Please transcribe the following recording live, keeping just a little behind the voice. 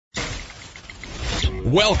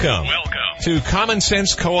Welcome to Common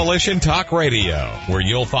Sense Coalition Talk Radio, where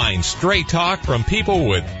you'll find straight talk from people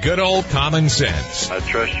with good old common sense. I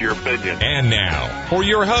trust your opinion. And now, for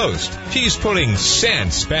your host, she's putting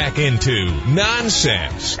sense back into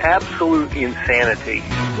nonsense. Absolute insanity.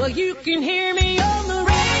 Well, you can hear me on the radio.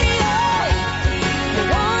 You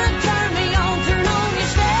want to turn me on, turn on your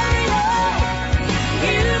stereo.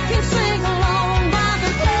 You can sing along while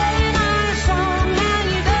they're playing our song. Now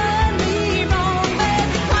you done me wrong,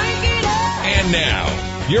 baby, crank it up. And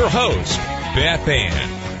now, your host, Beth Ann.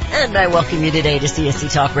 And I welcome you today to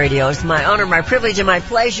CSC Talk Radio. It's my honor, my privilege, and my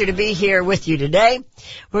pleasure to be here with you today.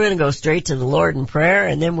 We're going to go straight to the Lord in prayer,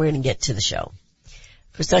 and then we're going to get to the show.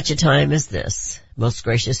 For such a time as this, most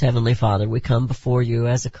gracious Heavenly Father, we come before you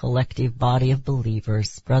as a collective body of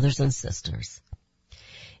believers, brothers and sisters,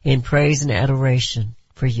 in praise and adoration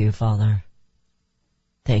for you, Father.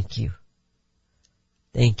 Thank you.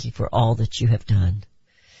 Thank you for all that you have done.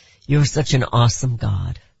 You are such an awesome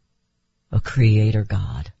God, a creator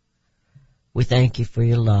God. We thank you for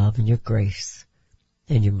your love and your grace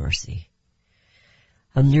and your mercy.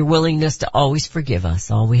 And your willingness to always forgive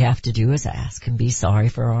us. All we have to do is ask and be sorry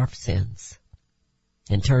for our sins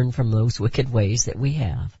and turn from those wicked ways that we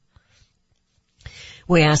have.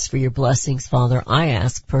 We ask for your blessings, Father. I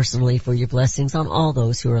ask personally for your blessings on all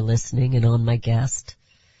those who are listening and on my guest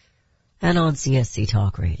and on CSC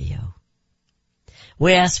Talk Radio.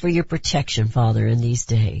 We ask for your protection, Father, in these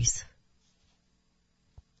days.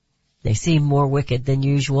 They seem more wicked than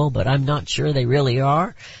usual, but I'm not sure they really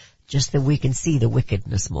are. Just that we can see the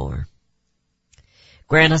wickedness more.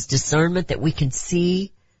 Grant us discernment that we can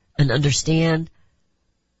see and understand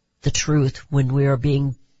the truth when we are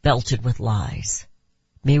being belted with lies.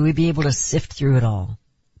 May we be able to sift through it all.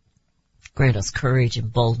 Grant us courage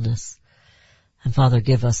and boldness. And Father,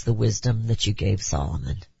 give us the wisdom that you gave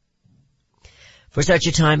Solomon. For such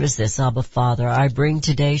a time as this, Abba Father, I bring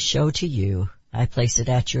today's show to you. I place it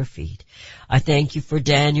at your feet. I thank you for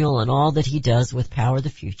Daniel and all that he does with Power the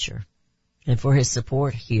Future and for his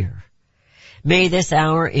support here. May this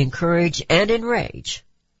hour encourage and enrage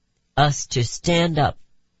us to stand up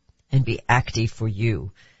and be active for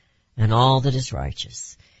you and all that is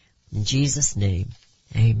righteous. In Jesus' name,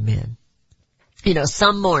 amen. You know,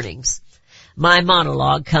 some mornings my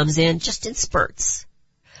monologue comes in just in spurts.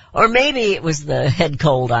 Or maybe it was the head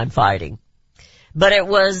cold I'm fighting. But it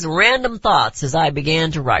was random thoughts as I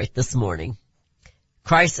began to write this morning.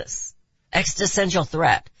 Crisis, existential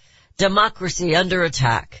threat, democracy under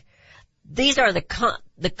attack. These are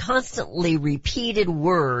the constantly repeated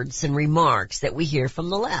words and remarks that we hear from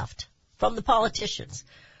the left, from the politicians.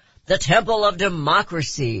 The temple of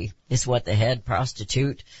democracy is what the head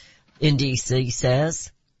prostitute in D.C.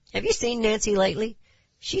 says. Have you seen Nancy lately?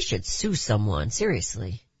 She should sue someone,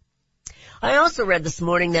 seriously. I also read this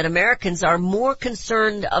morning that Americans are more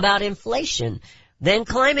concerned about inflation than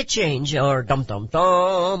climate change or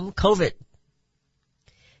COVID.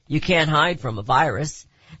 You can't hide from a virus,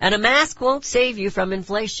 and a mask won't save you from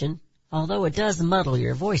inflation, although it does muddle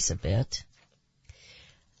your voice a bit.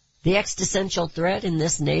 The existential threat in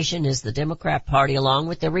this nation is the Democrat Party along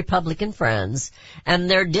with their Republican friends and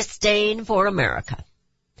their disdain for America.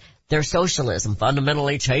 Their socialism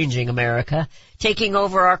fundamentally changing America, taking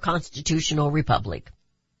over our constitutional republic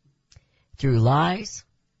through lies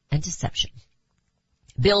and deception.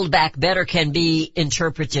 Build Back Better can be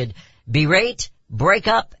interpreted berate, break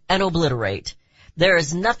up, and obliterate. There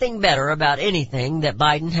is nothing better about anything that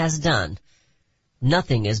Biden has done.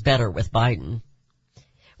 Nothing is better with Biden.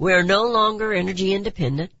 We are no longer energy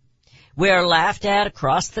independent. We are laughed at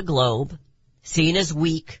across the globe, seen as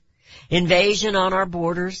weak. Invasion on our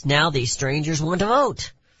borders, now these strangers want to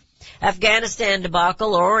vote. Afghanistan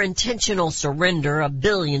debacle or intentional surrender of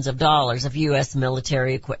billions of dollars of U.S.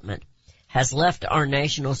 military equipment has left our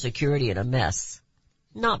national security in a mess.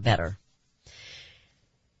 Not better.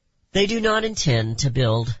 They do not intend to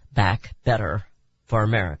build back better for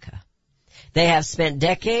America. They have spent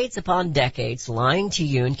decades upon decades lying to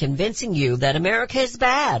you and convincing you that America is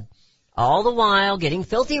bad. All the while getting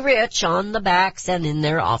filthy rich on the backs and in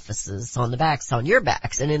their offices, on your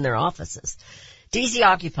backs and in their offices. DC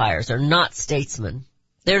occupiers are not statesmen.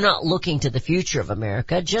 They're not looking to the future of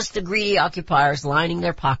America, just the greedy occupiers lining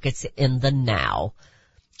their pockets in the now.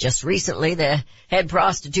 Just recently, the head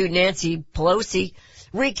prostitute Nancy Pelosi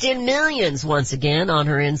raked in millions once again on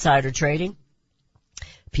her insider trading.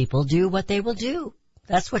 People do what they will do.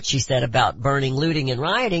 That's what she said about burning, looting, and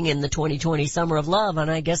rioting in the 2020 Summer of Love,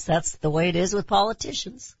 and I guess that's the way it is with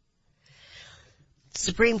politicians.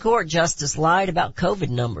 Supreme Court justice lied about COVID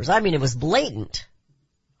numbers. I mean, it was blatant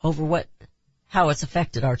over how it's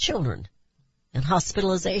affected our children. and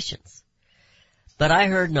hospitalizations. But I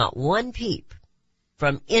heard not one peep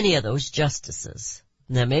from any of those justices.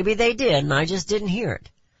 Now maybe they did and I just didn't hear it.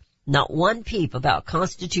 Not one peep about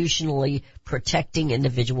constitutionally protecting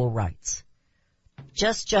individual rights.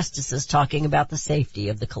 Just justices talking about the safety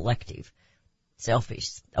of the collective.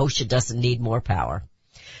 Selfish. OSHA doesn't need more power.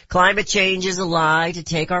 Climate change is a lie to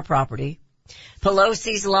take our property.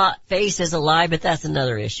 Pelosi's face is a lie, but that's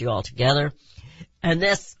another issue altogether. And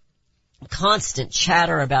this constant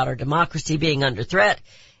chatter about our democracy being under threat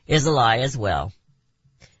is a lie as well.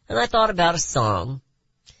 And I thought about a song.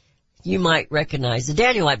 You might recognize it.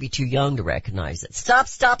 Daniel might be too young to recognize it. Stop,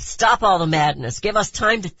 stop, stop all the madness. Give us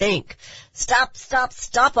time to think. Stop, stop,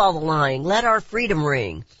 stop all the lying. Let our freedom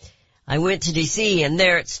ring. I went to D.C. and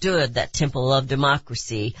there it stood, that temple of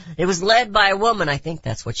democracy. It was led by a woman, I think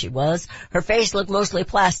that's what she was. Her face looked mostly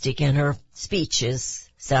plastic and her speeches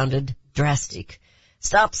sounded drastic.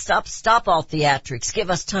 Stop, stop, stop all theatrics. Give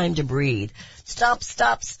us time to breathe. Stop,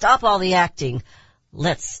 stop, stop all the acting.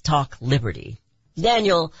 Let's talk liberty.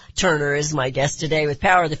 Daniel Turner is my guest today with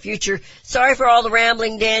Power of the Future. Sorry for all the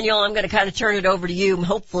rambling, Daniel. I'm going to kind of turn it over to you.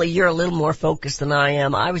 Hopefully you're a little more focused than I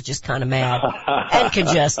am. I was just kind of mad and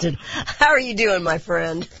congested. How are you doing, my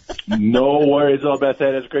friend? No worries, Beth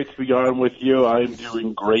Ann. It's great to be on with you. I'm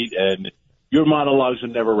doing great, and your monologues are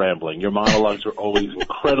never rambling. Your monologues are always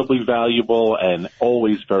incredibly valuable and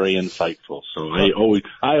always very insightful. So I always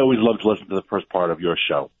love to listen to the first part of your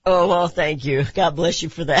show. Oh, well, thank you. God bless you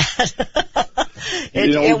for that.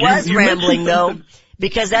 It was rambling though,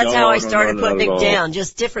 because that's how I started putting it down.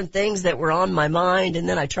 Just different things that were on my mind, and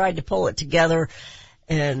then I tried to pull it together.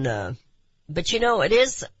 And, but it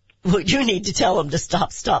is, well, you need to tell them to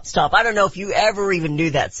stop, stop, stop. I don't know if you ever even knew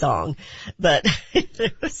that song, but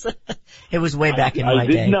it was way back in my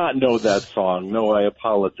day. I did not know that song. No, I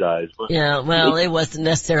apologize. But yeah, well, it wasn't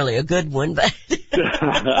necessarily a good one, but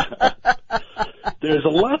there's a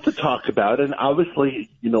lot to talk about, and obviously,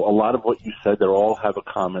 a lot of what you said, they all have a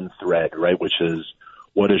common thread, right, which is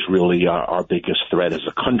what is really our biggest threat as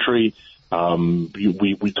a country.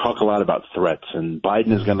 We talk a lot about threats, and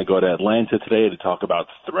Biden is going to go to Atlanta today to talk about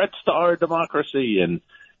threats to our democracy, and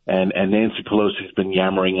Nancy Pelosi's been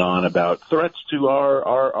yammering on about threats to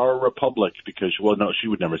our republic because, well, no, she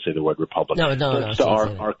would never say the word republic. No. Threats to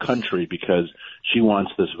our country because she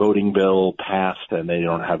wants this voting bill passed and they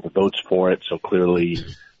don't have the votes for it. So clearly,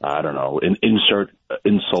 I don't know, insert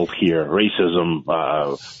insult here, racism,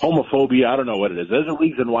 homophobia. I don't know what it is. There's a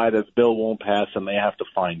reason why this bill won't pass and they have to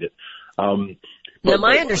find it. Now,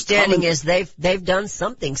 my understanding is they've done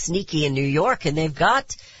something sneaky in New York and they've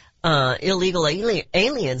got illegal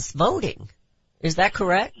aliens voting. Is that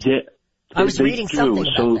correct? Yeah, I was reading something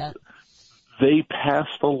about that. They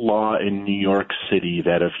passed a law in New York City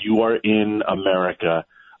that if you are in America,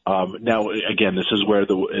 now again, this is where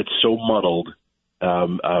it's so muddled,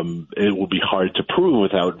 it will be hard to prove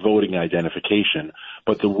without voting identification.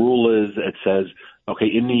 But the rule is, it says, okay,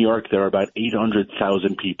 in New York, there are about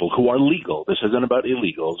 800,000 people who are legal. This isn't about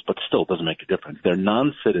illegals, but still doesn't make a difference. They're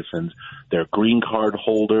non-citizens. They're green card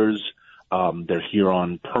holders. They're here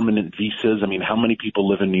on permanent visas. I mean, how many people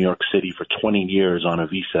live in New York City for 20 years on a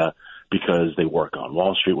visa because they work on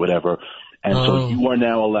Wall Street, whatever? And so you are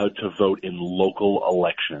now allowed to vote in local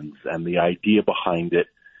elections. And the idea behind it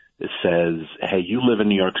says, hey, you live in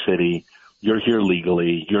New York City. You're here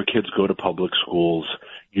legally. Your kids go to public schools.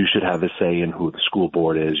 You should have a say in who the school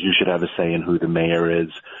board is. You should have a say in who the mayor is.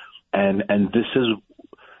 And this is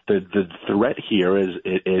the threat here is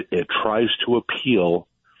it tries to appeal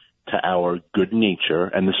to our good nature.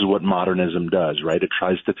 And this is what modernism does, right? It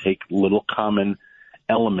tries to take little common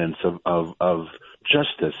elements of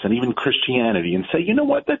justice and even Christianity and say, you know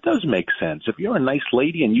what? That does make sense. If you're a nice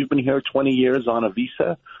lady and you've been here 20 years on a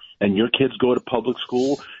visa, and your kids go to public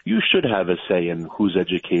school, you should have a say in who's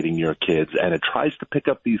educating your kids. And it tries to pick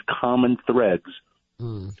up these common threads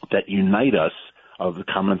that unite us, of the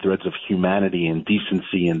common threads of humanity and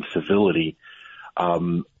decency and civility.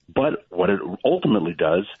 But what it ultimately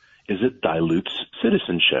does is it dilutes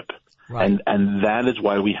citizenship. Right. And that is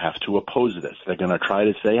why we have to oppose this. They're going to try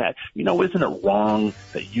to say, hey, isn't it wrong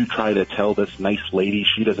that you try to tell this nice lady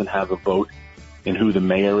she doesn't have a vote in who the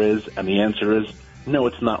mayor is? And the answer is, no,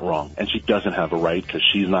 it's not wrong, and she doesn't have a right because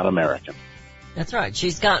she's not American. That's right.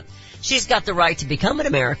 She's got the right to become an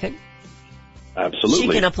American. Absolutely. She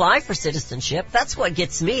can apply for citizenship. That's what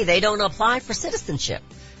gets me. They don't apply for citizenship.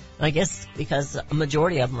 I guess because a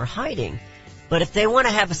majority of them are hiding. But if they want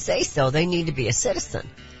to have a say-so, they need to be a citizen.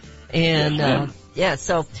 And, yes, Yeah,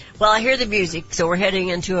 so, well, I hear the music, so we're heading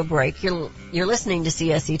into a break. You're listening to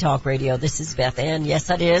CSE Talk Radio. This is Beth Ann. Yes,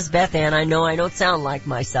 it is Beth Ann. I know I don't sound like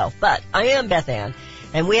myself, but I am Beth Ann.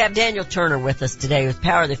 And we have Daniel Turner with us today with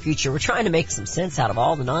Power of the Future. We're trying to make some sense out of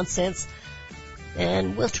all the nonsense,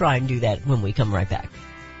 and we'll try and do that when we come right back.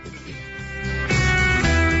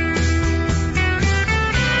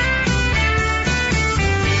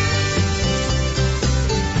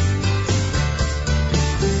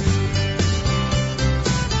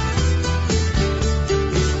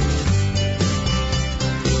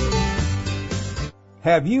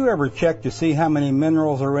 Have you ever checked to see how many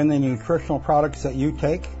minerals are in the nutritional products that you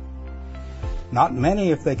take? Not many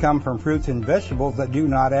if they come from fruits and vegetables that do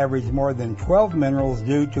not average more than 12 minerals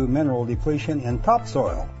due to mineral depletion in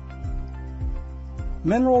topsoil.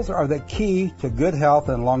 Minerals are the key to good health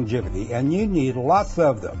and longevity, and you need lots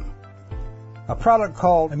of them. A product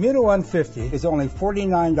called Immuno 150 is only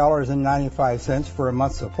 $49.95 for a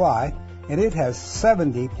month's supply, and it has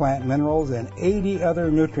 70 plant minerals and 80 other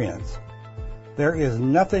nutrients. There is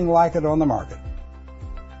nothing like it on the market.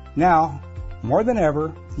 Now, more than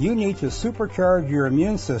ever, you need to supercharge your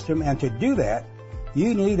immune system, and to do that,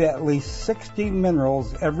 you need at least 60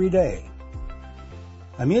 minerals every day.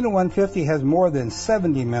 Immuno 150 has more than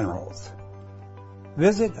 70 minerals.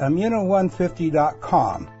 Visit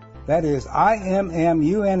Immuno150.com. That is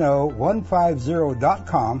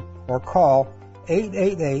IMMUNO150.com, or call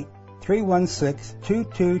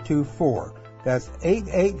 888-316-2224. That's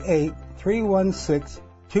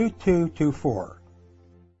 888-316-2224.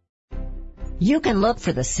 You can look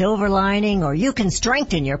for the silver lining, or you can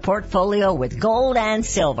strengthen your portfolio with gold and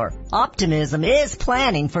silver. Optimism is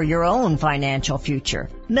planning for your own financial future.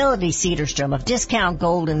 Melody Cedarstrom of Discount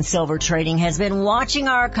Gold and Silver Trading has been watching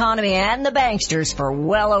our economy and the banksters for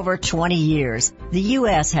well over 20 years. The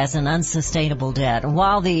U.S. has an unsustainable debt, and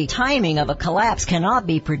while the timing of a collapse cannot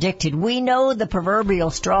be predicted, we know the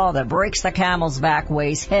proverbial straw that breaks the camel's back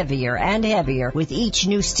weighs heavier and heavier with each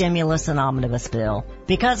new stimulus and omnibus bill.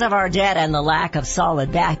 Because of our debt and the lack of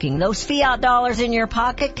solid backing, those fiat dollars in your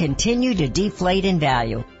pocket continue to deflate in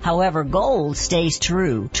value. However, gold stays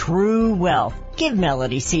true wealth. Give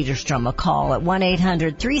Melody Cedarstrom a call at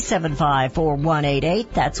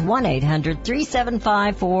 1-800-375-4188. That's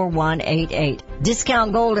 1-800-375-4188.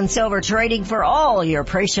 Discount Gold and Silver Trading for all your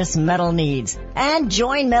precious metal needs. And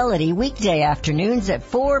join Melody weekday afternoons at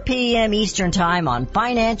 4 p.m. Eastern Time on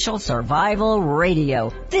Financial Survival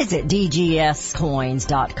Radio. Visit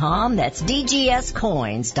DGScoins.com. That's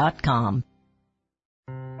DGScoins.com.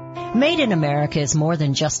 Made in America is more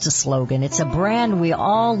than just a slogan. It's a brand we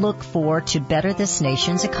all look for to better this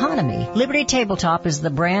nation's economy. Liberty Tabletop is the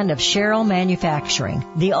brand of Sherrill Manufacturing.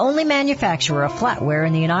 The only manufacturer of flatware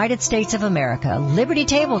in the United States of America, Liberty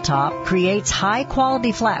Tabletop creates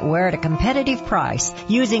high-quality flatware at a competitive price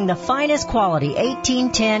using the finest quality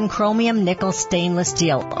 1810 chromium nickel stainless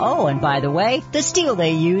steel. Oh, and by the way, the steel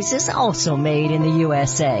they use is also made in the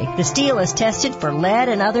USA. The steel is tested for lead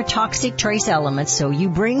and other toxic trace elements, so you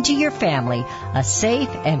bring to your family a safe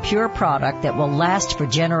and pure product that will last for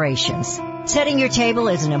generations. Setting your table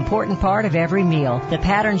is an important part of every meal. The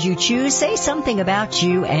patterns you choose say something about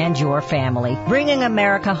you and your family. Bringing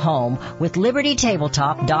America home with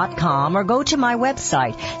LibertyTabletop.com, or go to my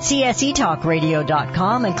website,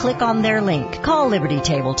 CSETalkRadio.com, and click on their link. Call Liberty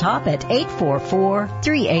Tabletop at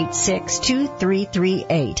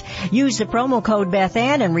 844-386-2338. Use the promo code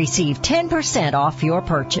BethAnn and receive 10% off your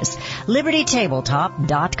purchase.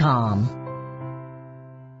 LibertyTabletop.com.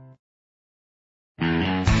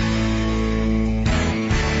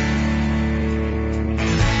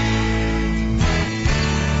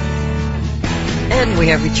 And we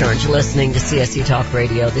have returned. You're listening to CSE Talk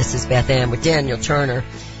Radio. This is Beth Ann with Daniel Turner.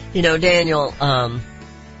 You know, Daniel, I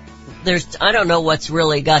don't know what's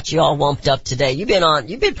really got you all wumped up today. You've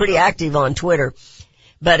been pretty active on Twitter,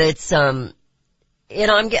 but it's, I'm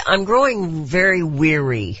growing very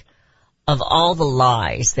weary of all the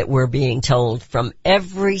lies that we're being told from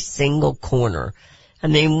every single corner. I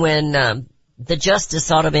mean, when, the Justice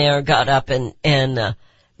Sotomayor got up and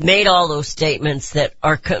made all those statements that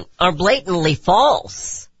are blatantly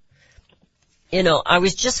false. You know, I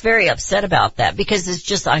was just very upset about that, because it's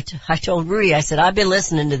just, I told Rudy, I said, I've been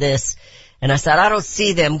listening to this, and I said, I don't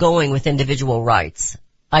see them going with individual rights.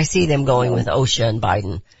 I see them going with OSHA and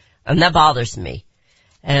Biden, and that bothers me.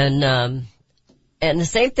 And the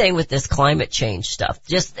same thing with this climate change stuff.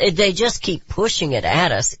 They just keep pushing it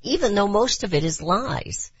at us, even though most of it is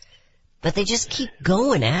lies. But they just keep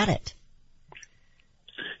going at it.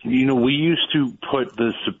 You know, we used to put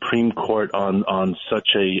the Supreme Court on such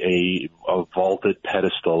a vaulted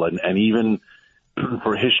pedestal, and even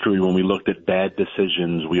for history, when we looked at bad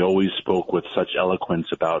decisions, we always spoke with such eloquence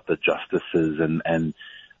about the justices, and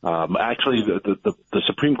actually the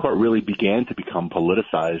Supreme Court really began to become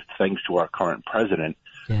politicized thanks to our current president,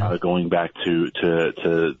 going back to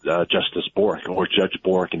Justice Bork, or Judge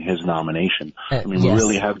Bork, and his nomination. I mean, we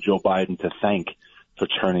really have Joe Biden to thank for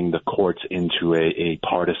turning the courts into a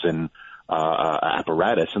partisan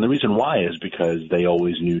apparatus. And the reason why is because they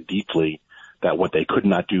always knew deeply that what they could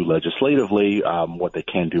not do legislatively, what they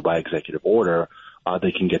can do by executive order,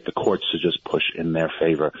 they can get the courts to just push in their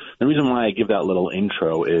favor. The reason why I give that little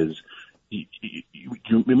intro is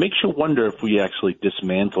it makes you wonder, if we actually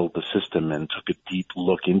dismantled the system and took a deep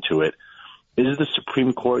look into it, is the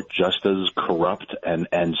Supreme Court just as corrupt and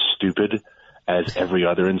stupid as every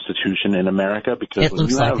other institution in America? Because it when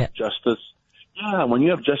you like have it. when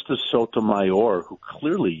you have Justice Sotomayor, who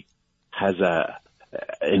clearly has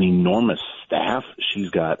an enormous staff, she's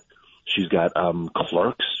got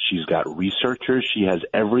clerks, she's got researchers, she has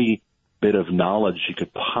every bit of knowledge she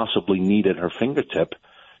could possibly need at her fingertip,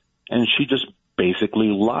 and she just basically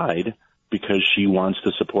lied because she wants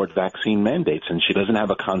to support vaccine mandates, and she doesn't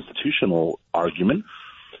have a constitutional argument.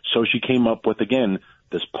 So she came up with, again,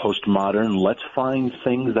 this postmodern, let's find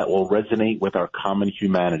things that will resonate with our common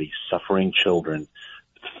humanity, suffering children,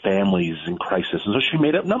 families in crisis. And so she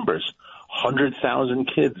made up numbers, 100,000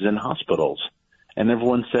 kids in hospitals. And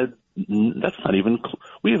everyone said, that's not even,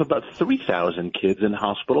 we have about 3,000 kids in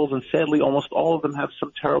hospitals, and sadly almost all of them have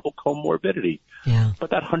some terrible comorbidity. Yeah. But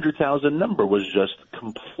that 100,000 number was just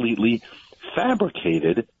completely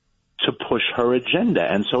fabricated to push her agenda.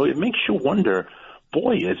 And so it makes you wonder,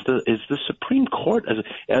 boy, is the Supreme Court,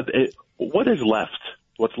 what is left?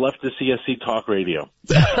 What's left is CSC Talk Radio.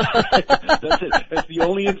 That's it. It's the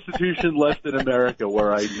only institution left in America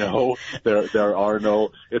where I know there are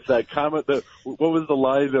no. It's that comment that, what was the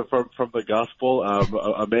line from the gospel?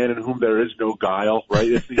 A man in whom there is no guile, right?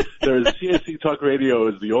 CSC Talk Radio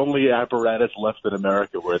is the only apparatus left in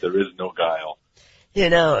America where there is no guile.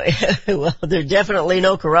 You know, well, there's definitely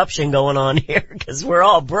no corruption going on here because we're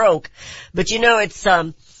all broke. But you know,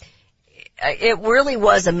 it really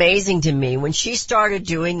was amazing to me when she started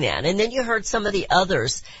doing that. And then you heard some of the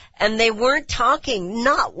others, and they weren't talking,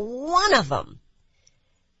 not one of them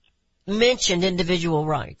mentioned individual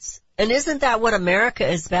rights. And isn't that what America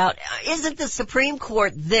is about? Isn't the Supreme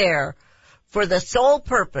Court there for the sole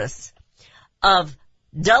purpose of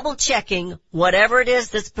double checking whatever it is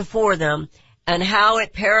that's before them and how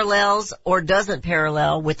it parallels or doesn't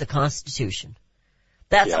parallel with the Constitution?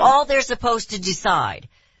 That's all they're supposed to decide.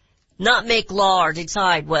 Not make law or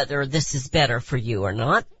decide whether this is better for you or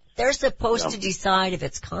not. They're supposed to decide if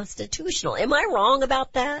it's constitutional. Am I wrong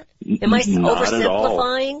about that? Am I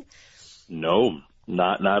oversimplifying? No,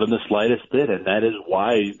 not in the slightest bit. And that is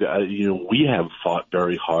why, we have fought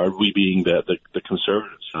very hard, we being the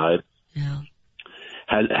conservative side,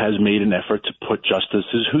 has made an effort to put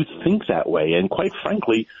justices who think that way. And quite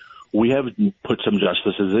frankly, we have put some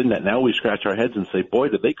justices in that now we scratch our heads and say, boy,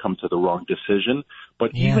 did they come to the wrong decision.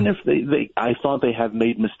 But even if I thought they have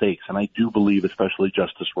made mistakes, and I do believe, especially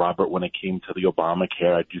Justice Robert, when it came to the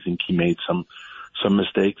Obamacare, I do think he made some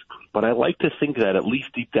mistakes. But I like to think that at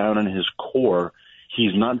least deep down in his core,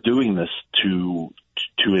 he's not doing this to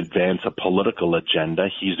advance a political agenda.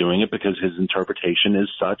 He's doing it because his interpretation is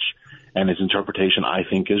such, and his interpretation, I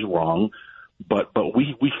think, is wrong. But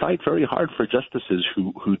we fight very hard for justices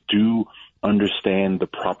who do understand the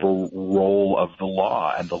proper role of the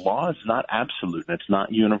law, and the law is not absolute and it's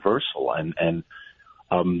not universal. And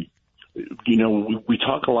we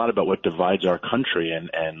talk a lot about what divides our country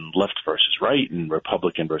and left versus right and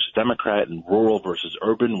Republican versus Democrat and rural versus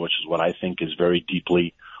urban, which is what I think is very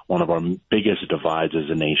deeply one of our biggest divides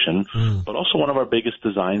as a nation. But also one of our biggest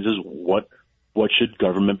designs is what should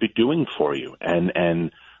government be doing for you?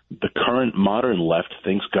 And the current modern left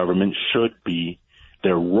thinks government should be,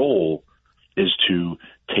 their role is to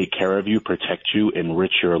take care of you, protect you,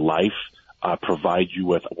 enrich your life, provide you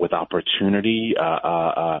with opportunity,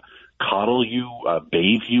 coddle you,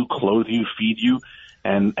 bathe you, clothe you, feed you.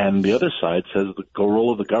 And the other side says the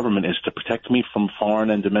role of the government is to protect me from foreign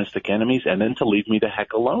and domestic enemies and then to leave me the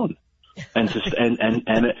heck alone. And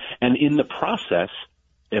in the process,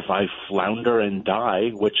 if I flounder and die,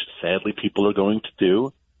 which sadly people are going to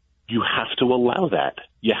do, you have to allow that.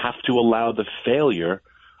 You have to allow the failure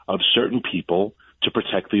of certain people to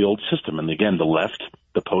protect the old system. And again, the left,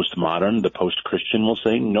 the postmodern, the post-Christian will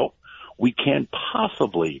say, nope, we can't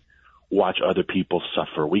possibly watch other people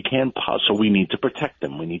suffer. So we need to protect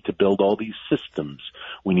them. We need to build all these systems.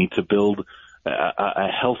 We need to build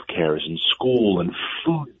health cares and school and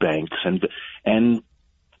food banks. And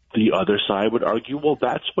the other side would argue, well,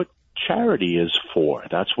 that's what charity is for.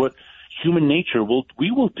 That's what human nature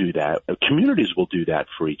we will do that. Communities will do that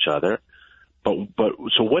for each other. But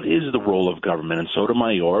so what is the role of government? And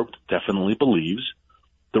Sotomayor definitely believes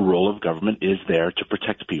the role of government is there to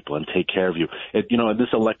protect people and take care of you. In this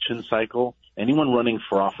election cycle, anyone running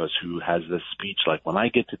for office who has this speech like, when I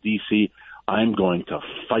get to D.C., I'm going to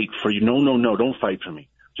fight for you. No, don't fight for me.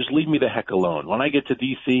 Just leave me the heck alone. When I get to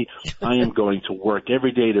D.C., I am going to work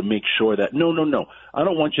every day to make sure that, no, I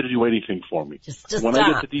don't want you to do anything for me. Just when stop.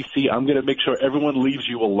 I get to D.C., I'm going to make sure everyone leaves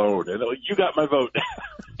you alone. And you got my vote.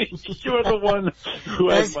 You're the one who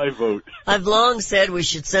has my vote. I've long said we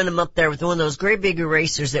should send them up there with one of those great big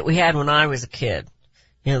erasers that we had when I was a kid.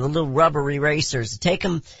 The little rubber erasers. Take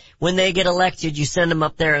them when they get elected. You send them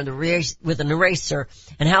up there with an eraser,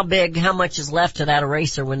 and how much is left of that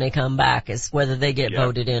eraser when they come back is whether they get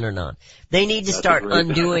voted in or not. They need to start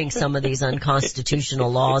undoing some of these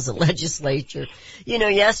unconstitutional laws and legislature.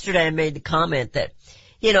 Yesterday I made the comment that,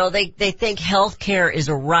 they think health care is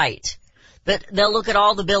a right, but they'll look at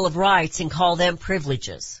all the Bill of Rights and call them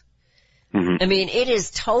privileges. Mm-hmm. I mean, it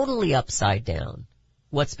is totally upside down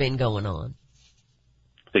what's been going on.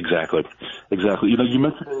 Exactly. You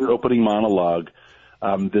mentioned in your opening monologue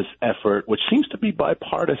this effort, which seems to be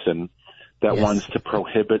bipartisan, that wants to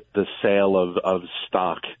prohibit the sale of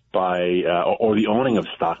stock by or the owning of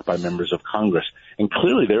stock by members of Congress. And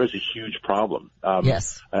clearly there is a huge problem.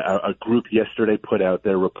 A group yesterday put out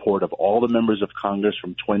their report of all the members of Congress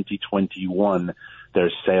from 2021, their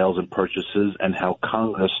sales and purchases, and how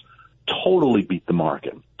Congress totally beat the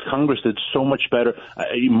market. Congress did so much better.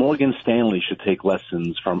 Morgan Stanley should take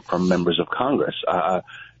lessons from members of Congress.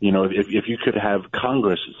 If you could have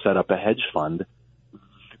Congress set up a hedge fund,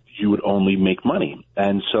 you would only make money.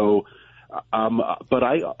 And so, but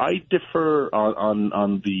I differ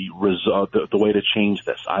on the way to change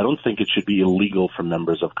this. I don't think it should be illegal for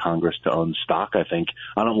members of Congress to own stock. I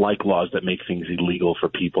don't like laws that make things illegal for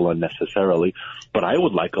people unnecessarily, but I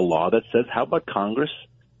would like a law that says, how about Congress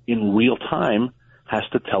in real time has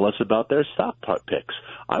to tell us about their stock picks.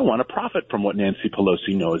 I want to profit from what Nancy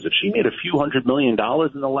Pelosi knows. If she made a few $100 million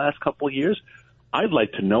in the last couple of years, I'd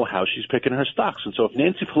like to know how she's picking her stocks. And so if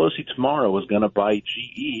Nancy Pelosi tomorrow was going to buy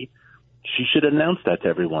GE, she should announce that to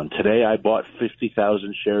everyone. Today I bought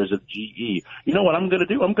 50,000 shares of GE. You know what I'm going to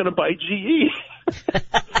do? I'm going to buy GE.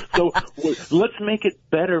 So let's make it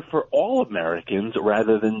better for all Americans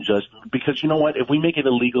rather than just – because you know what? If we make it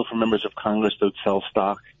illegal for members of Congress to sell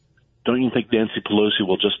stock, don't you think Nancy Pelosi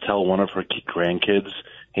will just tell one of her grandkids,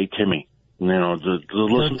 hey, Timmy,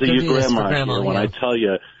 listen to your grandma here when I tell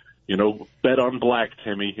you, bet on black,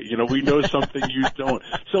 Timmy. We know something you don't.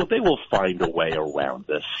 So they will find a way around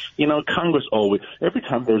this. Congress always, every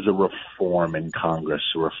time there's a reform in Congress,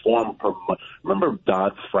 remember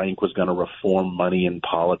Dodd-Frank was going to reform money in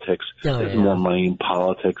politics? There's more money in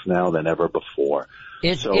politics now than ever before.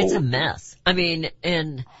 It's a mess. I mean,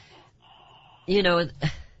 and,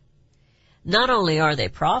 not only are they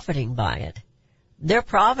profiting by it, they're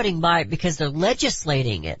profiting by it because they're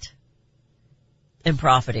legislating it and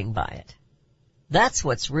profiting by it. That's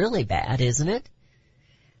what's really bad, isn't it?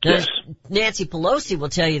 Yes. Nancy Pelosi will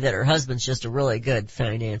tell you that her husband's just a really good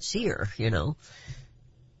financier,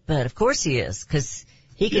 But of course he is, because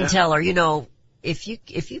he can tell her, if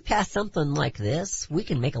you pass something like this, we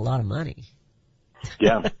can make a lot of money.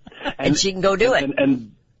 Yeah. And she can go do it.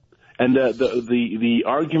 And the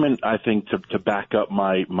argument, I think, to back up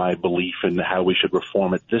my belief in how we should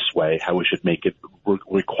reform it this way, how we should make it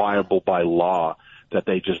requirable by law that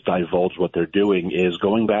they just divulge what they're doing, is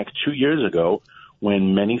going back 2 years ago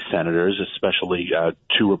when many senators, especially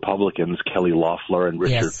two Republicans, Kelly Loeffler and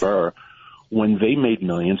Richard Burr, when they made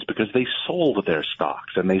millions because they sold their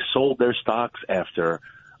stocks. And they sold their stocks after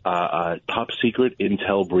top secret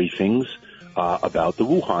intel briefings about the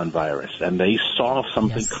Wuhan virus, and they saw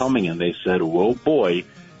something coming, and they said, "Whoa, boy!"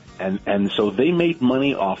 And so they made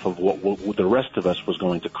money off of what the rest of us was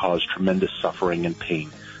going to cause tremendous suffering and pain.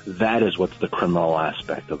 That is what's the criminal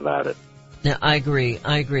aspect about it. Now, I agree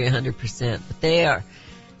 100%. But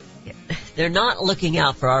they're not looking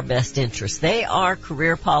out for our best interests. They are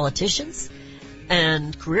career politicians,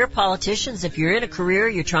 and career politicians, if you're in a career,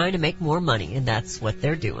 you're trying to make more money, and that's what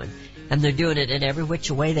they're doing. And they're doing it in every which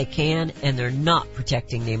way they can, and they're not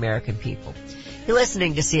protecting the American people. You're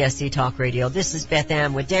listening to CSC Talk Radio. This is Beth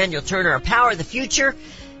Ann with Daniel Turner, Power the Future.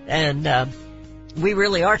 And we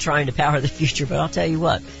really are trying to power the future, but I'll tell you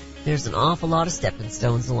what, there's an awful lot of stepping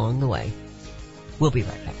stones along the way. We'll be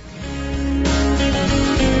right back.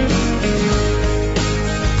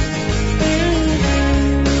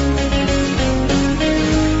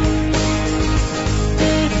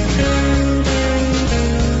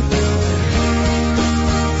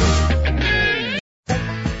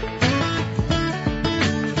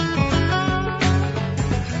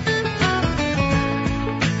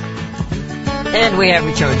 And we have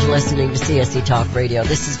returned to listening to CSC Talk Radio.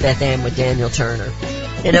 This is Beth Ann with Daniel Turner.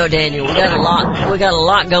 You know, Daniel, we got a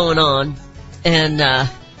lot going on. And,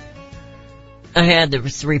 I had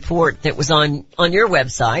this report that was on your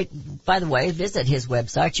website. By the way, visit his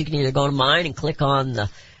website. You can either go to mine and click on the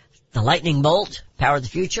lightning bolt, Power of the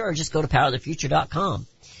Future, or just go to powerofthefuture.com.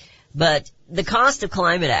 But the cost of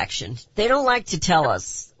climate action, they don't like to tell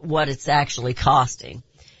us what it's actually costing.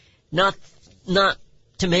 Not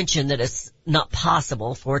to mention that it's not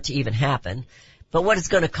possible for it to even happen, but what it's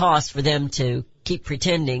going to cost for them to keep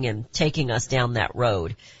pretending and taking us down that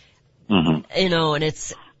road. Mm-hmm. You know, and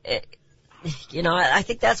I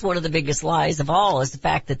think that's one of the biggest lies of all is the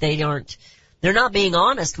fact that they're not being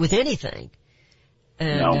honest with anything.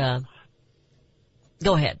 And, no.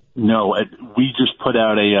 Go ahead. No, we just put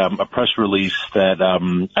out a press release that, I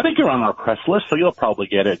think you're on our press list, so you'll probably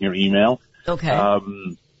get it in your email. Okay.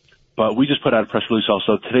 But we just put out a press release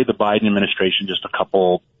also. Today the Biden administration, just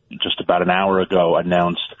about an hour ago,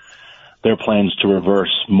 announced their plans to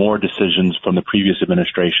reverse more decisions from the previous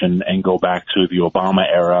administration and go back to the Obama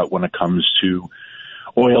era when it comes to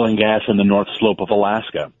oil and gas in the North Slope of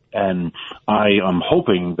Alaska. And I am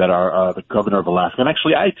hoping that the governor of Alaska, and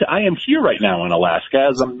actually I am here right now in Alaska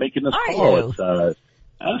as I'm making this call.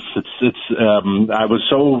 I was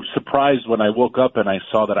so surprised when I woke up and I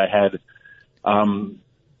saw that I had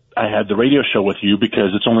the radio show with you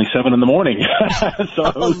because it's only 7 a.m. So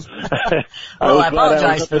I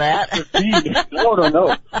apologize for that.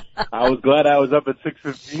 No. I was glad I was up at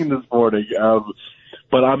 6:15 this morning.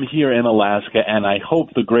 But I'm here in Alaska, and I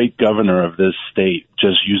hope the great governor of this state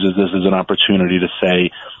just uses this as an opportunity to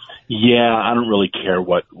say, yeah, I don't really care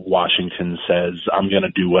what Washington says. I'm going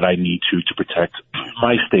to do what I need to protect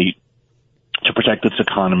my state, to protect its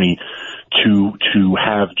economy, to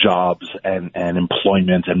have jobs and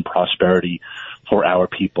employment and prosperity for our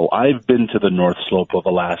people. I've been to the North Slope of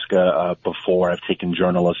Alaska before. I've taken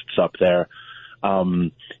journalists up there.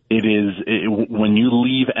 When you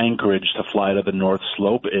leave Anchorage to fly to the North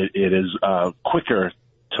Slope, it is quicker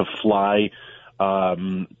to fly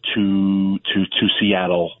to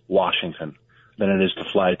Seattle, Washington, than it is to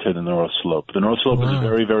fly to the North Slope. The North Slope is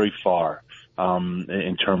very, very far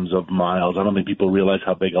in terms of miles. I don't think people realize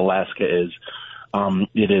how big Alaska is.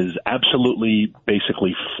 It is absolutely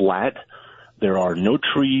basically flat. There are no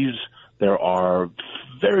trees. There are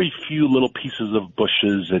very few little pieces of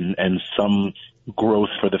bushes and some growth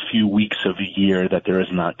for the few weeks of the year that there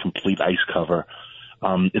is not complete ice cover.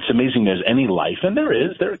 It's amazing there's any life, and there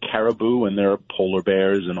is. There are caribou and there are polar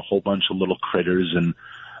bears and a whole bunch of little critters, and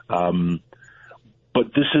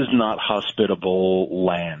but this is not hospitable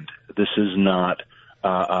land. This is not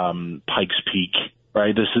Pikes Peak,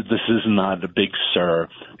 right? This is not the Big Sur.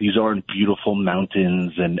 These aren't beautiful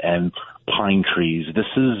mountains and pine trees. This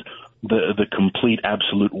is the complete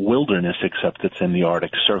absolute wilderness, except it's in the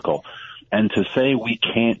Arctic Circle. And to say we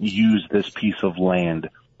can't use this piece of land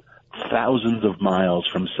thousands of miles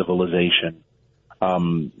from civilization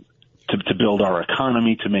to build our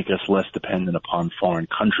economy, to make us less dependent upon foreign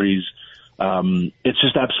countries, it's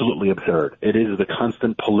just absolutely absurd. It is the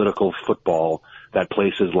constant political football that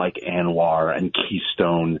places like ANWR and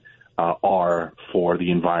Keystone are for the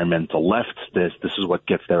environmental left. This is what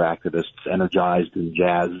gets their activists energized and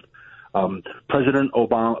jazzed. President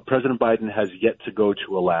Biden has yet to go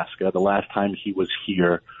to Alaska. The last time he was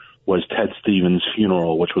here was Ted Stevens'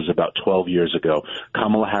 funeral, which was about 12 years ago.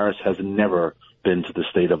 Kamala Harris has never been to the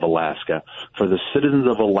state of Alaska. For the citizens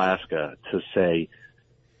of Alaska to say,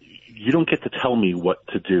 you don't get to tell me what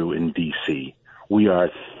to do in D.C. We are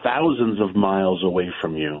thousands of miles away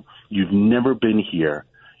from you. You've never been here.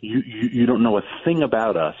 You don't know a thing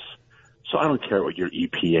about us. So I don't care what your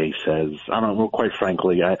EPA says. Well, quite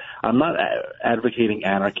frankly, I'm not advocating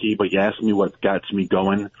anarchy, but you ask me what gets me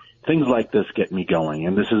going. Things like this get me going,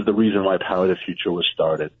 and this is the reason why Power of the Future was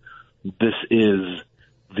started. This is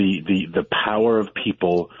the power of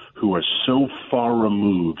people who are so far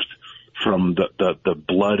removed from the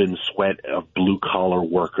blood and sweat of blue collar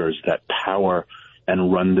workers that power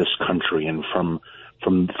and run this country, and from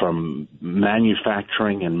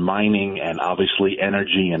manufacturing and mining and obviously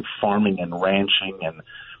energy and farming and ranching, and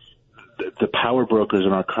the power brokers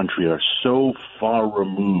in our country are so far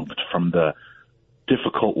removed from the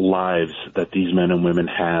difficult lives that these men and women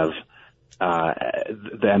have,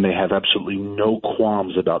 and they have absolutely no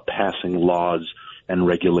qualms about passing laws and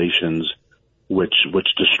regulations which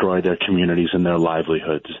destroy their communities and their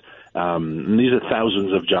livelihoods. And these are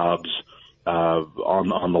thousands of jobs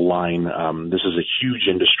on the line. This is a huge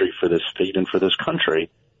industry for this state and for this country.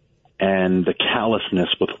 And the callousness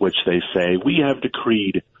with which they say, we have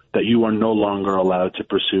decreed that you are no longer allowed to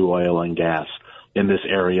pursue oil and gas in this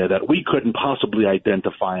area that we couldn't possibly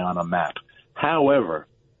identify on a map. However,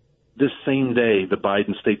 this same day, the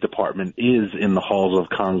Biden State Department is in the halls of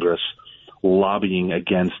Congress lobbying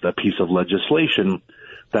against a piece of legislation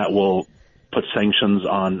that will put sanctions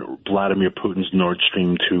on Vladimir Putin's Nord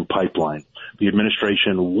Stream 2 pipeline. The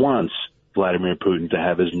administration wants Vladimir Putin to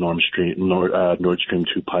have his Nord Stream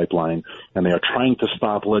 2 pipeline, and they are trying to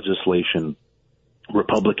stop legislation,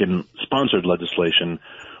 Republican-sponsored legislation,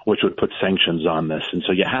 which would put sanctions on this. And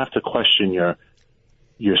so you have to question your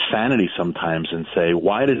sanity sometimes and say,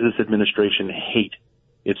 why does this administration hate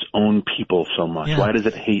its own people so much? Yeah. Why does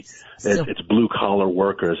it hate its blue-collar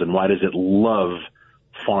workers, and why does it love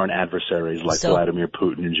foreign adversaries like Vladimir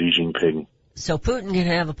Putin and Xi Jinping? So Putin can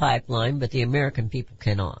have a pipeline, but the American people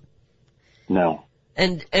cannot. No.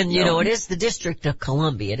 And you know, it is the District of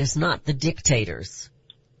Columbia. It is not the dictators.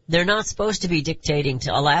 They're not supposed to be dictating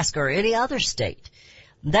to Alaska or any other state.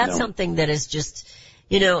 That's something that is just,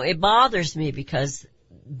 you know, it bothers me because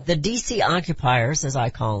the DC occupiers, as I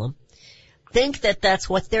call them, think that that's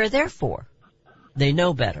what they're there for. They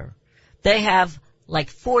know better. They have like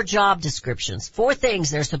 4 job descriptions, 4 things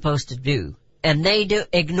they're supposed to do, and they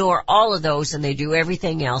ignore all of those, and they do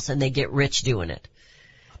everything else, and they get rich doing it.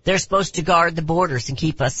 They're supposed to guard the borders and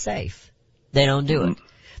keep us safe. They don't do it.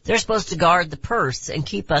 They're supposed to guard the purse and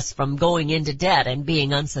keep us from going into debt and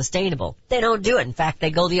being unsustainable. They don't do it. In fact, they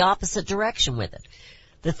go the opposite direction with it.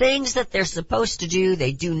 The things that they're supposed to do,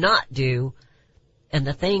 they do not do, and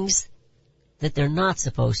the things that they're not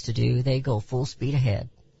supposed to do, they go full speed ahead.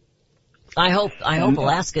 I hope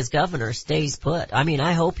Alaska's governor stays put. I mean,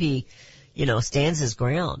 I hope he, you know, stands his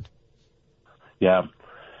ground. Yeah.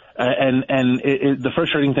 And the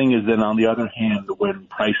frustrating thing is then on the other hand, when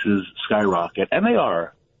prices skyrocket, and they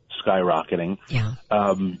are skyrocketing,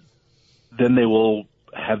 then they will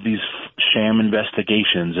have these sham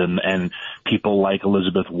investigations, and people like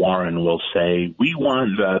Elizabeth Warren will say, we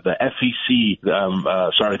want the FTC,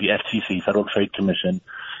 Federal Trade Commission,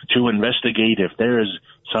 to investigate if there's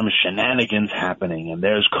some shenanigans happening and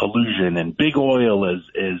there's collusion and big oil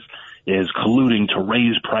is colluding to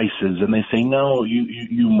raise prices. And they say, no,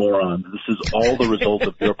 you morons, this is all the result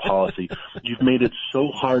of your policy. You've made it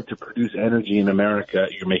so hard to produce energy in America.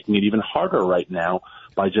 You're making it even harder right now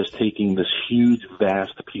by just taking this huge,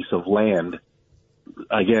 vast piece of land,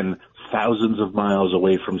 again, thousands of miles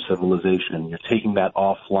away from civilization. You're taking that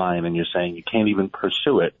offline and you're saying you can't even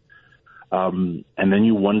pursue it. And then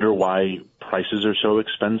you wonder why prices are so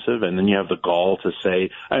expensive. And then you have the gall to say,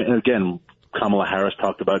 and again, Kamala Harris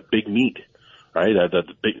talked about big meat, right?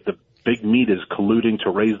 The big meat is colluding to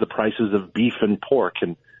raise the prices of beef and pork.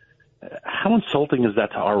 And how insulting is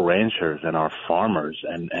that to our ranchers and our farmers,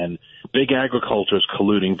 and big agriculture is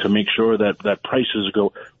colluding to make sure that prices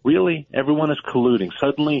go. Really? Everyone is colluding.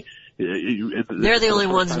 Suddenly, they're the only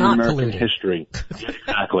ones not colluding. History.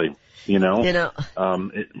 Exactly. You know,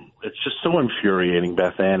 it's just so infuriating,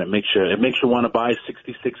 Beth Ann. It makes you want to buy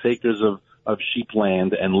 66 acres of sheep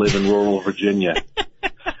land and live in rural Virginia.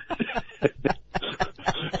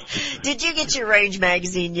 Did you get your Range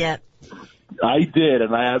magazine yet? I did,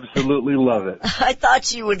 and I absolutely love it. I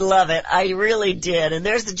thought you would love it. I really did. And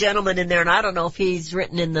there's a gentleman in there, and I don't know if he's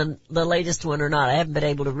written in the latest one or not. I haven't been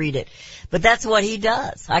able to read it. But that's what he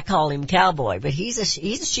does. I call him Cowboy, but he's a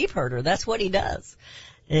sheep herder. That's what he does.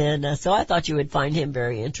 And so I thought you would find him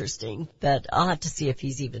very interesting. But I'll have to see if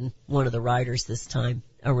he's even one of the writers this time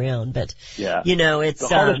around. But, you know, it's...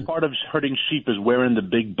 The hardest part of herding sheep is wearing the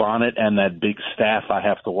big bonnet and that big staff I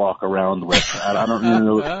have to walk around with. I don't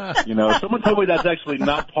know, you know, someone told me that's actually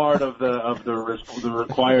not part of the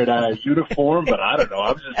required uniform, but I don't know.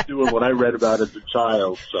 I'm just doing what I read about as a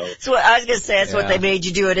child, so. So I was going to say, that's what they made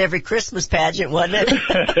you do at every Christmas pageant, wasn't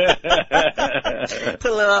it?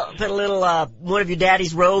 Put a little, one of your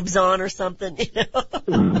daddy's robes on or something, you know?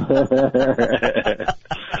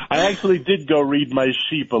 I actually did go read my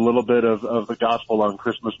sheep a little bit of the gospel on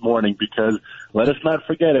Christmas morning, because let us not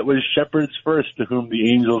forget it was shepherds first to whom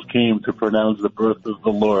the angels came to pronounce the birth of the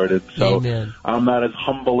Lord. And so I'm not as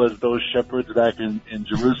humble as those shepherds back in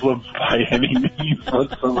Jerusalem by any means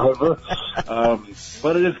whatsoever.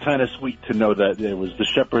 But it is kind of sweet to know that it was the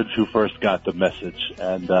shepherds who first got the message.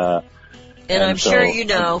 And I'm sure you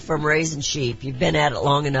know from raising sheep, you've been at it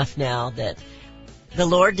long enough now, that the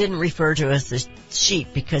Lord didn't refer to us as sheep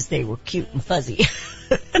because they were cute and fuzzy.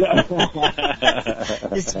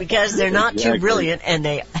 It's because they're not too brilliant, and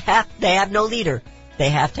they have no leader. They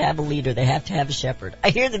have to have a leader. They have to have a shepherd. I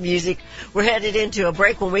hear the music. We're headed into a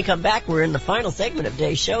break. When we come back, we're in the final segment of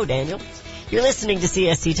today's show, Daniel. You're listening to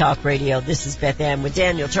CSC Talk Radio. This is Beth Ann with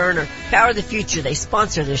Daniel Turner. Power of the Future. They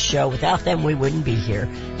sponsor this show. Without them, we wouldn't be here.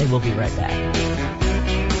 And we'll be right back.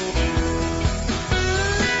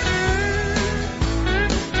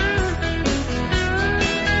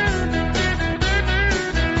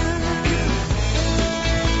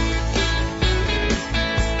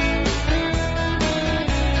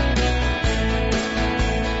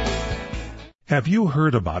 Have you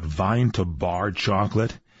heard about Vine to Bar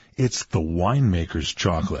chocolate? It's the winemaker's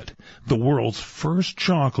chocolate, the world's first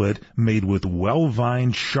chocolate made with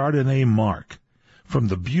well-vined Chardonnay marc from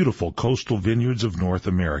the beautiful coastal vineyards of North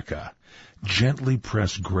America. Gently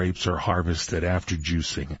pressed grapes are harvested after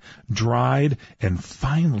juicing, dried and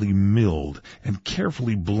finely milled and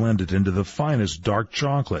carefully blended into the finest dark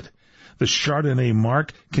chocolate. The Chardonnay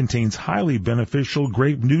marc contains highly beneficial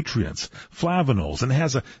grape nutrients, flavonols, and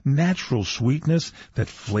has a natural sweetness that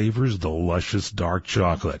flavors the luscious dark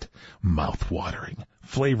chocolate. Mouth-watering,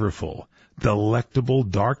 flavorful, delectable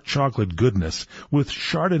dark chocolate goodness with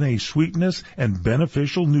Chardonnay sweetness and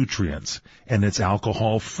beneficial nutrients. And it's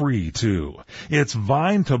alcohol-free, too. It's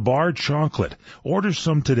Vine to Bar chocolate. Order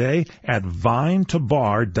some today at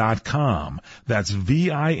vinetobar.com. That's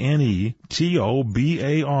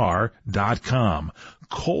VINETOBAR.com.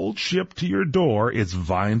 Cold shipped to your door, it's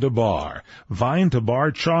Vine to Bar. Vine to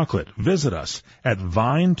Bar chocolate. Visit us at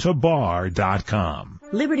vinetobar.com.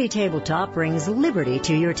 Liberty Tabletop brings liberty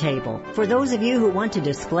to your table. For those of you who want to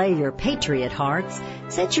display your patriot hearts,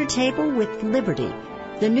 set your table with Liberty,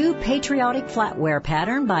 the new patriotic flatware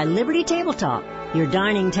pattern by Liberty Tabletop. Your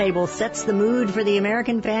dining table sets the mood for the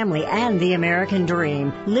American family and the American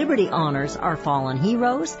dream. Liberty honors our fallen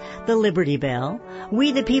heroes, the Liberty Bell,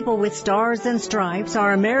 We the People with Stars and Stripes,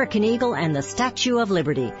 our American Eagle, and the Statue of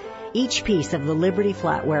Liberty. Each piece of the Liberty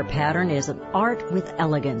flatware pattern is an art with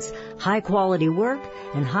elegance, high-quality work,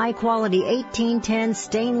 and high-quality 1810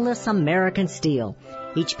 stainless American steel.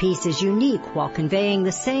 Each piece is unique while conveying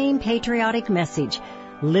the same patriotic message,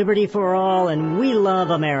 liberty for all and we love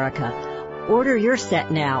America. Order your set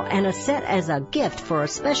now and a set as a gift for a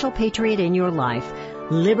special patriot in your life.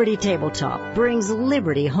 Liberty Tabletop brings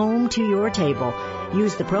liberty home to your table.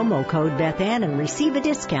 Use the promo code BethAnn and receive a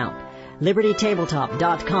discount.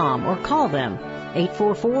 LibertyTabletop.com or call them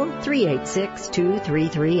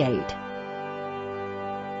 844-386-2338.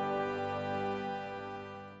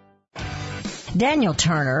 Daniel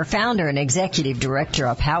Turner, founder and executive director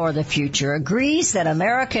of Power of the Future, agrees that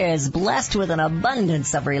America is blessed with an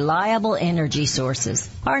abundance of reliable energy sources.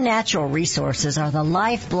 Our natural resources are the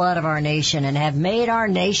lifeblood of our nation and have made our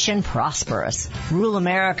nation prosperous. Rural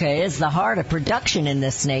America is the heart of production in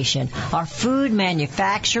this nation. Our food,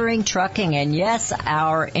 manufacturing, trucking, and yes,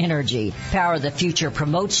 our energy. Power of the Future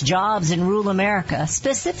promotes jobs in rural America,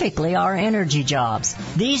 specifically our energy jobs.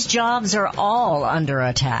 These jobs are all under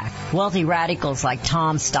attack. Wealthy radicals like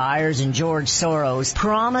Tom Stiers and George Soros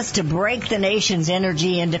promise to break the nation's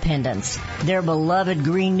energy independence. Their beloved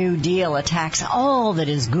Green New Deal attacks all that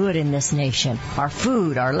is good in this nation. Our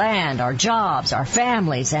food, our land, our jobs, our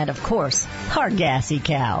families, and of course, our gassy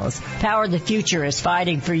cows. Power of the Future is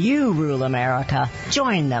fighting for you, rural America.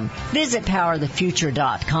 Join them. Visit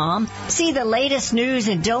PowerTheFuture.com. See the latest news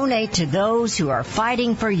and donate to those who are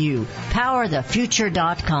fighting for you.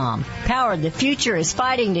 PowerTheFuture.com. Power of the Future is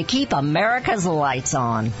fighting to keep America's lights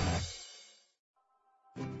on.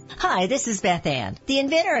 Hi, this is Beth Ann. The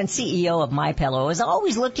inventor and CEO of MyPillow is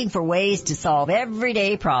always looking for ways to solve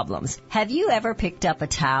everyday problems. Have you ever picked up a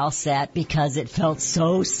towel set because it felt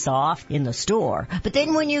so soft in the store, but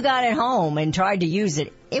then when you got it home and tried to use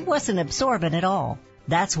it, it wasn't absorbent at all?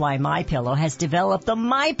 That's why MyPillow has developed the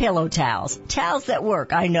MyPillow towels. Towels that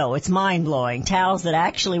work. I know, it's mind-blowing. Towels that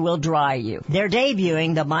actually will dry you. They're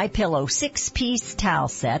debuting the MyPillow 6-piece towel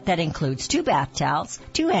set that includes 2 bath towels,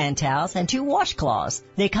 2 hand towels, and 2 washcloths.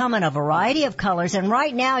 They come in a variety of colors, and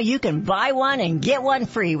right now you can buy one and get one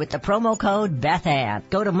free with the promo code BethAnn.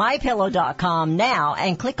 Go to MyPillow.com now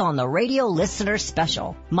and click on the radio listener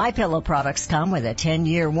special. MyPillow products come with a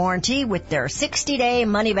 10-year warranty with their 60-day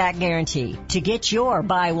money-back guarantee. To get your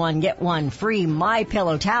buy one, get one free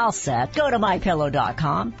MyPillow towel set, go to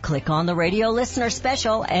MyPillow.com, click on the radio listener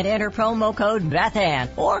special, and enter promo code BethAnn,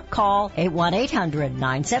 or call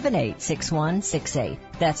 818-978-6168.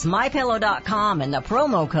 That's MyPillow.com, and the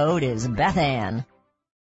promo code is BethAnn.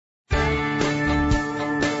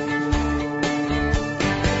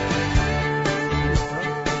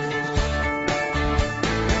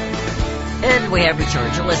 And we have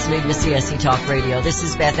returned. You're listening to CSC Talk Radio. This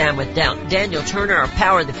is Beth Ann with Daniel Turner of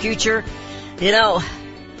Power of the Future. You know,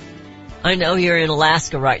 I know you're in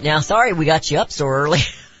Alaska right now. Sorry we got you up so early.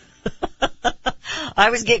 I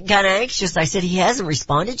was getting kind of anxious. I said, he hasn't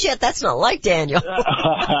responded yet? That's not like Daniel.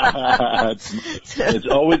 It's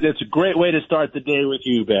a great way to start the day with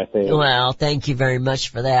you, Beth Ann. Well, thank you very much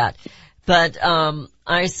for that. But,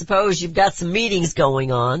 I suppose you've got some meetings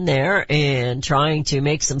going on there and trying to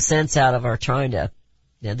make some sense out of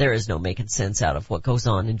there is no making sense out of what goes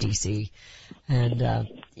on in DC. And,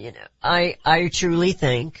 I truly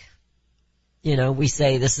think, we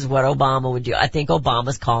say this is what Obama would do. I think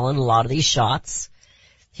Obama's calling a lot of these shots.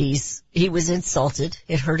 He was insulted.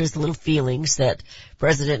 It hurt his little feelings that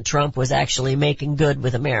President Trump was actually making good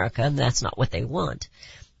with America, and that's not what they want.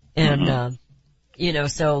 And,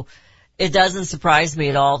 so it doesn't surprise me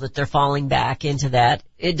at all that they're falling back into that.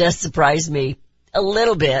 It does surprise me a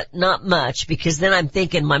little bit, not much, because then I'm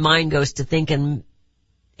thinking, my mind goes to thinking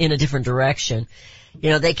in a different direction.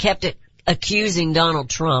 They kept accusing Donald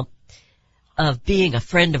Trump of being a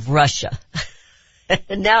friend of Russia.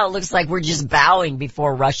 And now it looks like we're just bowing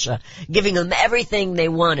before Russia, giving them everything they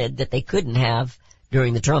wanted that they couldn't have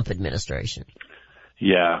during the Trump administration.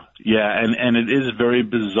 Yeah, and it is very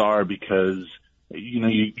bizarre because,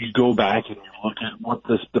 you go back and you look at what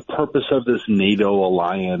the purpose of this NATO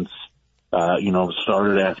alliance,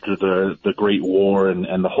 started after the Great War,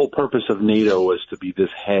 and the whole purpose of NATO was to be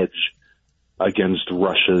this hedge against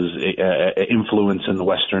Russia's influence in the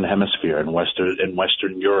Western Hemisphere and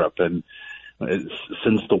Western Europe. And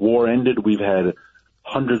since the war ended, we've had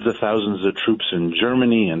hundreds of thousands of troops in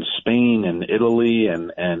Germany and Spain and Italy,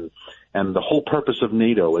 and the whole purpose of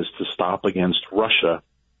NATO is to stop against Russia.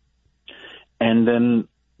 And then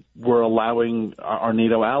we're allowing our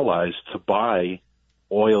NATO allies to buy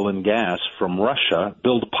oil and gas from Russia,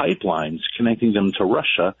 build pipelines connecting them to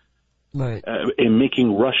Russia, right, and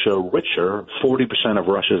making Russia richer. 40% of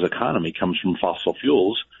Russia's economy comes from fossil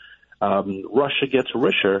fuels. Russia gets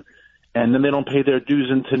richer, and then they don't pay their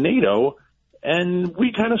dues into NATO, and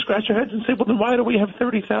we kind of scratch our heads and say, well, then why do we have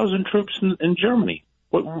 30,000 troops in Germany?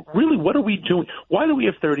 What are we doing? Why do we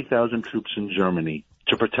have 30,000 troops in Germany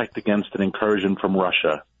to protect against an incursion from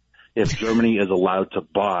Russia if Germany is allowed to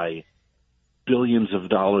buy billions of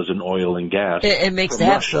dollars in oil and gas? It makes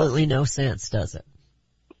absolutely no sense, does it?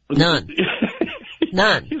 None.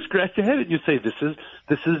 None. You scratch your head and you say, this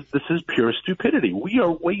is pure stupidity. We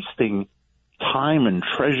are wasting time and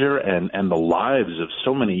treasure and the lives of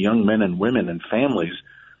so many young men and women and families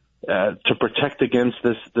to protect against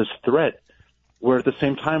this threat, where at the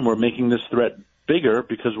same time we're making this threat bigger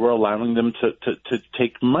because we're allowing them to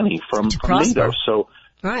take money from NATO. So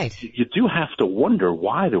right, you do have to wonder,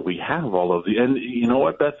 why do we have all of the, and you know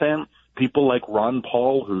what, Beth Ann? People like Ron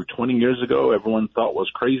Paul, who 20 years ago everyone thought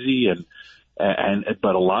was crazy,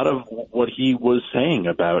 but a lot of what he was saying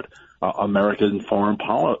about American foreign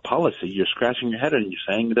policy, you're scratching your head and you're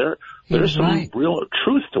saying there's some real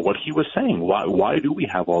truth to what he was saying. Why do we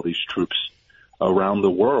have all these troops around the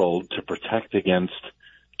world to protect against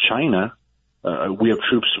China? We have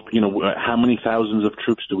troops, how many thousands of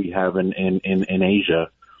troops do we have in Asia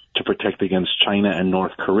to protect against China and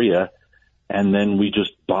North Korea? And then we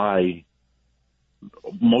just buy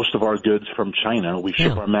most of our goods from China. We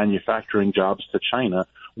ship our manufacturing jobs to China.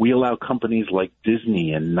 We allow companies like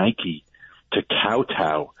Disney and Nike to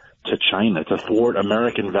kowtow to China, to thwart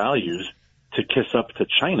American values, to kiss up to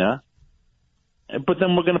China. But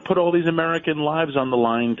then we're going to put all these American lives on the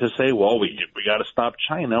line to say, well, we got to stop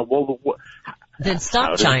China. Well, then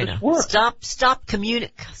stop China. Stop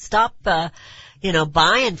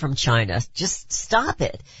buying from China. Just stop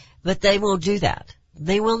it. But they won't do that.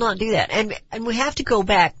 They will not do that. And we have to go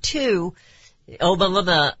back to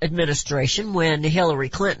Obama administration when Hillary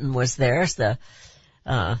Clinton was there as the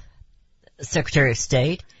Secretary of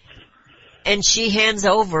State, and she hands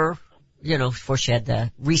over, before she had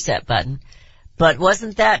the reset button. But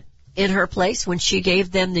wasn't that in her place when she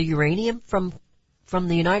gave them the uranium from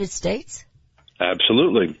the United States?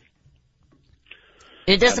 Absolutely.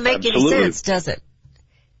 It doesn't make any sense, does it?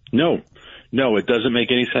 No, it doesn't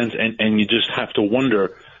make any sense. And you just have to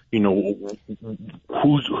wonder,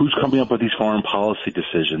 who's coming up with these foreign policy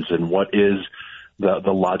decisions, and what is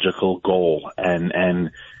the logical goal?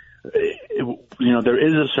 And there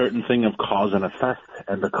is a certain thing of cause and effect,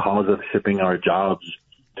 and the cause of shipping our jobs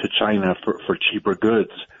to China for cheaper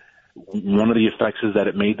goods. One of the effects is that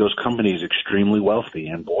it made those companies extremely wealthy,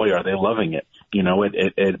 and boy, are they loving it.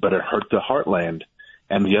 But it hurt the heartland.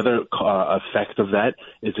 And the other effect of that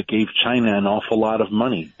is it gave China an awful lot of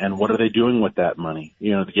money. And what are they doing with that money?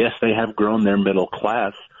 Yes, they have grown their middle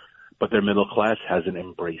class, but their middle class hasn't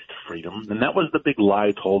embraced freedom. And that was the big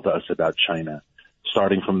lie told to us about China.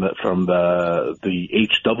 starting from the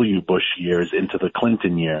H.W. Bush years into the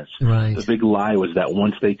Clinton years. Right. The big lie was that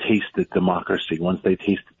once they tasted democracy, once they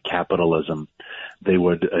tasted capitalism, they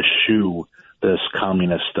would eschew this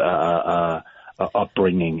communist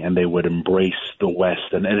upbringing and they would embrace the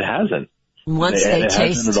West, and it hasn't. It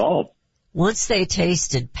hasn't at all. Once they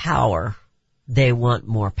tasted power, they want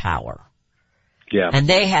more power. Yeah. And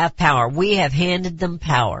they have power. We have handed them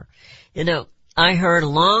power. You know, I heard a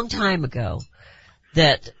long time ago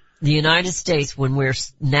that the United States, when we're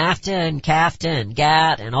NAFTA and CAFTA and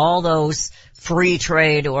GATT and all those free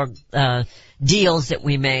trade or deals that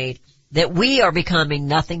we made, that we are becoming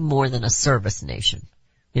nothing more than a service nation.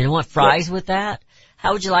 You know what fries with that?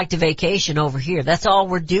 How would you like to vacation over here? That's all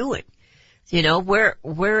we're doing. You know,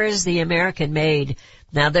 where is the American made?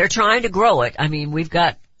 Now they're trying to grow it. I mean, we've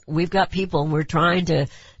got people and we're trying to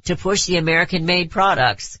push the American made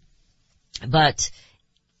products. But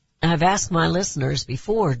I've asked my listeners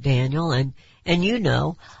before, Daniel, and you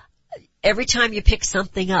know, every time you pick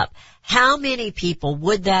something up, how many people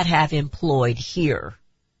would that have employed here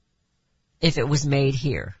if it was made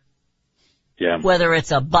here? Yeah. Whether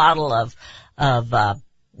it's a bottle of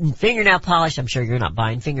fingernail polish, I'm sure you're not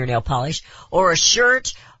buying fingernail polish, or a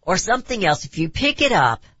shirt or something else. If you pick it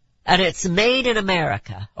up and it's made in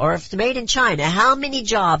America, or if it's made in China, how many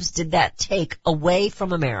jobs did that take away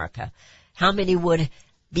from America? How many would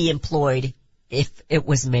be employed if it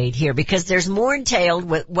was made here? Because there's more entailed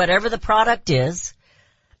with whatever the product is.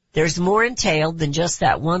 There's more entailed than just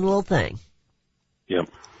that one little thing. Yep.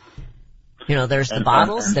 You know, there's the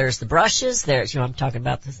bottles, there's the brushes, there's, you know, I'm talking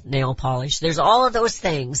about the nail polish. There's all of those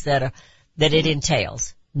things that it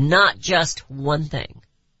entails, not just one thing.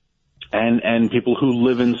 And people who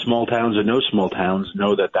live in small towns and know small towns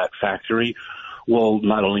know that factory will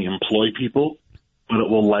not only employ people, but it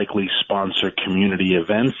will likely sponsor community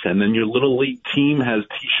events. And then your Little League team has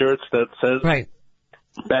T-shirts that says, right,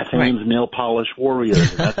 Beth Ames Nail Polish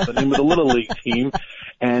Warriors. That's the name of the Little League team.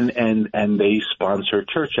 And they sponsor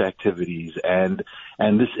church activities. And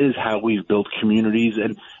this is how we've built communities.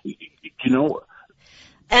 And, you know.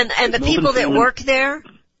 And the people that work there,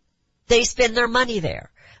 they spend their money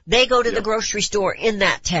there. They go to the grocery store in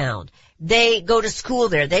that town. They go to school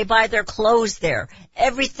there. They buy their clothes there.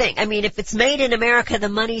 Everything. I mean, if it's made in America, the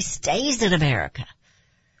money stays in America.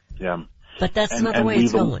 Yeah. But that's not the way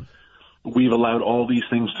it's going. We've allowed all these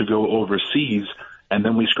things to go overseas, and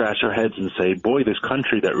then we scratch our heads and say, boy, this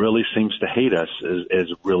country that really seems to hate us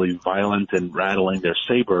is really violent and rattling their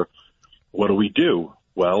saber. What do?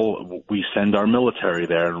 Well, we send our military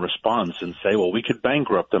there in response and say, well, we could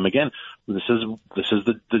bankrupt them again. This is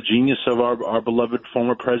the genius of our beloved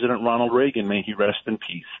former President Ronald Reagan. May he rest in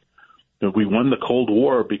peace. We won the Cold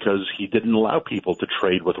War because he didn't allow people to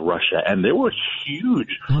trade with Russia, and there were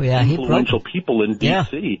huge, influential people in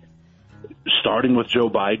D.C., starting with Joe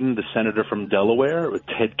Biden, the senator from Delaware, with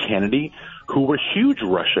Ted Kennedy, who were huge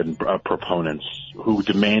Russian proponents, who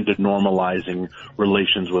demanded normalizing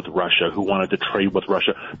relations with Russia, who wanted to trade with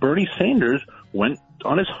Russia. Bernie Sanders went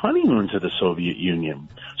on his honeymoon to the Soviet Union.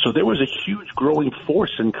 So there was a huge growing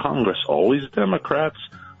force in Congress, always Democrats,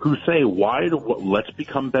 who say, let's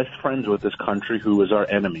become best friends with this country who is our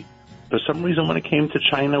enemy. For some reason, when it came to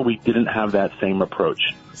China, we didn't have that same approach.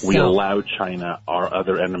 We allowed China, our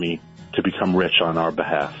other enemy, to become rich on our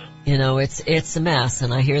behalf. You know, it's a mess,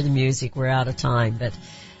 and I hear the music. We're out of time, but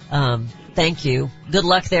thank you. Good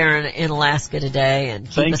luck there in Alaska today, and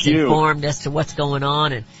keep us informed as to what's going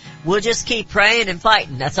on, and we'll just keep praying and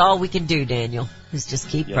fighting. That's all we can do, Daniel, is just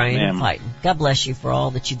keep praying and fighting. God bless you for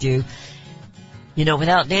all that you do. You know,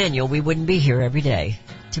 without Daniel, we wouldn't be here every day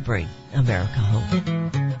to bring America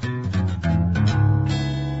home.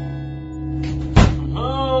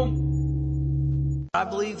 I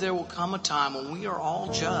believe there will come a time when we are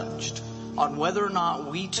all judged on whether or not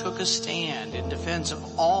we took a stand in defense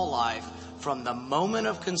of all life from the moment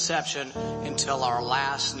of conception until our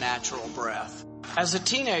last natural breath. As a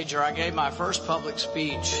teenager, I gave my first public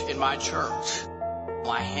speech in my church.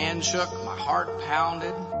 My hand shook, my heart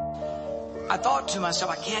pounded. I thought to myself,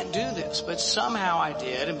 I can't do this, but somehow I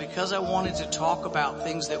did, and because I wanted to talk about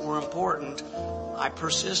things that were important, I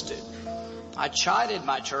persisted. I chided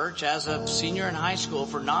my church as a senior in high school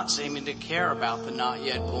for not seeming to care about the not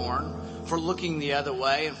yet born, for looking the other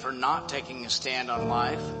way, and for not taking a stand on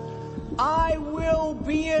life. I will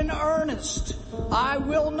be in earnest. I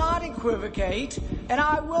will not equivocate, and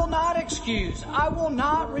I will not excuse. I will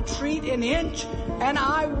not retreat an inch, and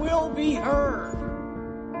I will be heard.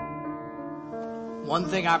 One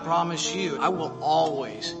thing I promise you, I will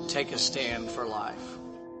always take a stand for life.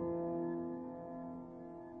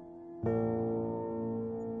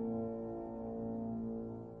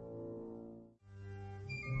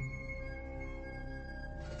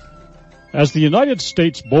 As the United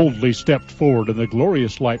States boldly stepped forward in the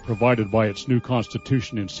glorious light provided by its new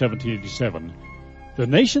Constitution in 1787, the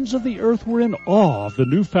nations of the earth were in awe of the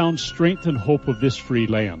newfound strength and hope of this free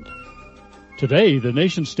land. Today, the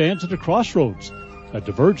nation stands at a crossroads. A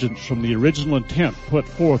divergence from the original intent put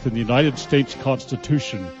forth in the United States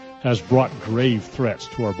Constitution has brought grave threats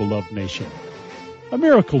to our beloved nation. A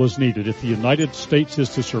miracle is needed if the United States is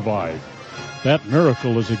to survive. That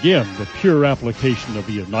miracle is again the pure application of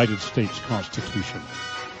the United States Constitution.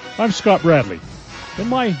 I'm Scott Bradley. In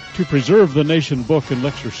my To Preserve the Nation book and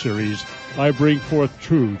lecture series, I bring forth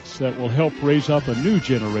truths that will help raise up a new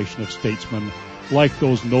generation of statesmen like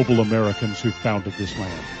those noble Americans who founded this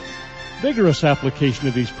land. Vigorous application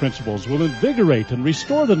of these principles will invigorate and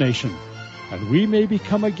restore the nation, and we may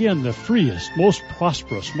become again the freest, most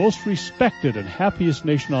prosperous, most respected, and happiest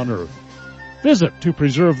nation on earth. Visit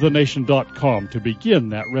topreservethenation.com to begin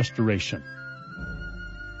that restoration.